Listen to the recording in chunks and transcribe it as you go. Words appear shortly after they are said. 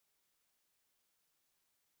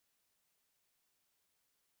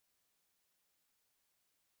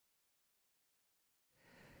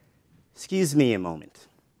Excuse me a moment,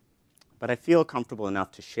 but I feel comfortable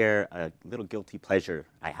enough to share a little guilty pleasure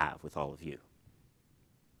I have with all of you.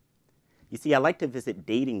 You see, I like to visit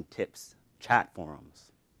dating tips chat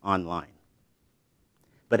forums online.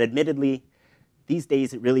 But admittedly, these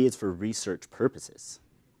days it really is for research purposes.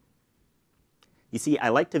 You see, I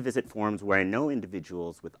like to visit forums where I know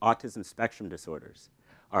individuals with autism spectrum disorders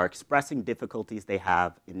are expressing difficulties they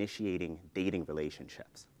have initiating dating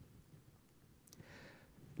relationships.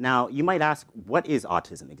 Now, you might ask, what is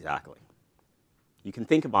autism exactly? You can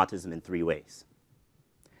think of autism in three ways: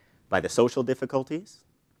 by the social difficulties,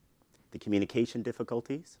 the communication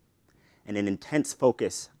difficulties, and an intense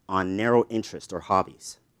focus on narrow interest or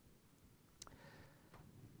hobbies.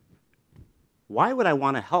 Why would I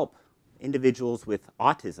want to help individuals with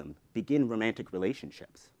autism begin romantic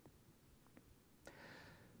relationships?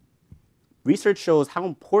 Research shows how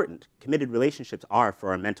important committed relationships are for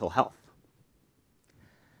our mental health.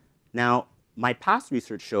 Now, my past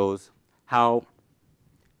research shows how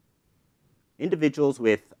individuals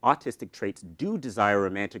with autistic traits do desire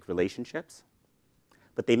romantic relationships,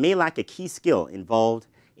 but they may lack a key skill involved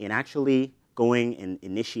in actually going and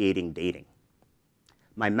initiating dating.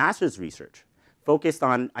 My master's research focused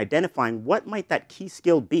on identifying what might that key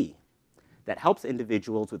skill be that helps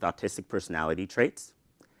individuals with autistic personality traits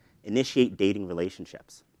initiate dating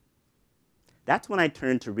relationships. That's when I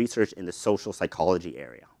turned to research in the social psychology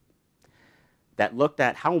area that looked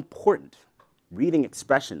at how important reading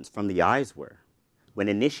expressions from the eyes were when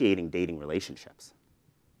initiating dating relationships.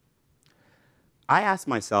 I asked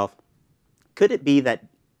myself, could it be that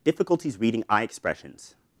difficulties reading eye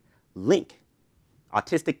expressions link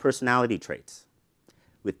autistic personality traits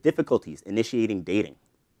with difficulties initiating dating?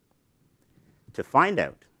 To find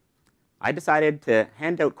out, I decided to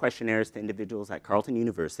hand out questionnaires to individuals at Carleton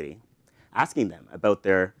University, asking them about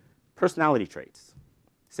their personality traits,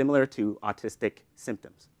 similar to autistic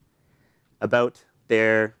symptoms, about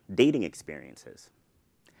their dating experiences,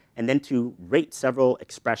 and then to rate several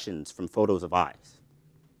expressions from photos of eyes.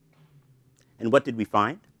 And what did we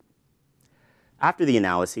find? After the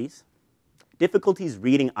analyses, difficulties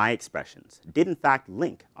reading eye expressions did in fact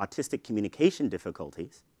link autistic communication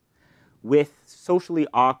difficulties with socially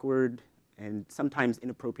awkward and sometimes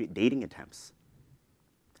inappropriate dating attempts.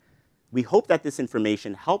 We hope that this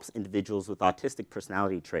information helps individuals with autistic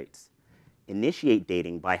personality traits initiate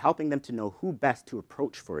dating by helping them to know who best to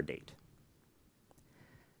approach for a date.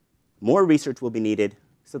 More research will be needed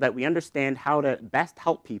so that we understand how to best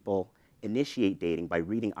help people initiate dating by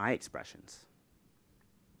reading eye expressions.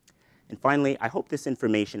 And finally, I hope this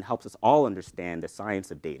information helps us all understand the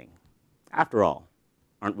science of dating. After all,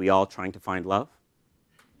 aren't we all trying to find love?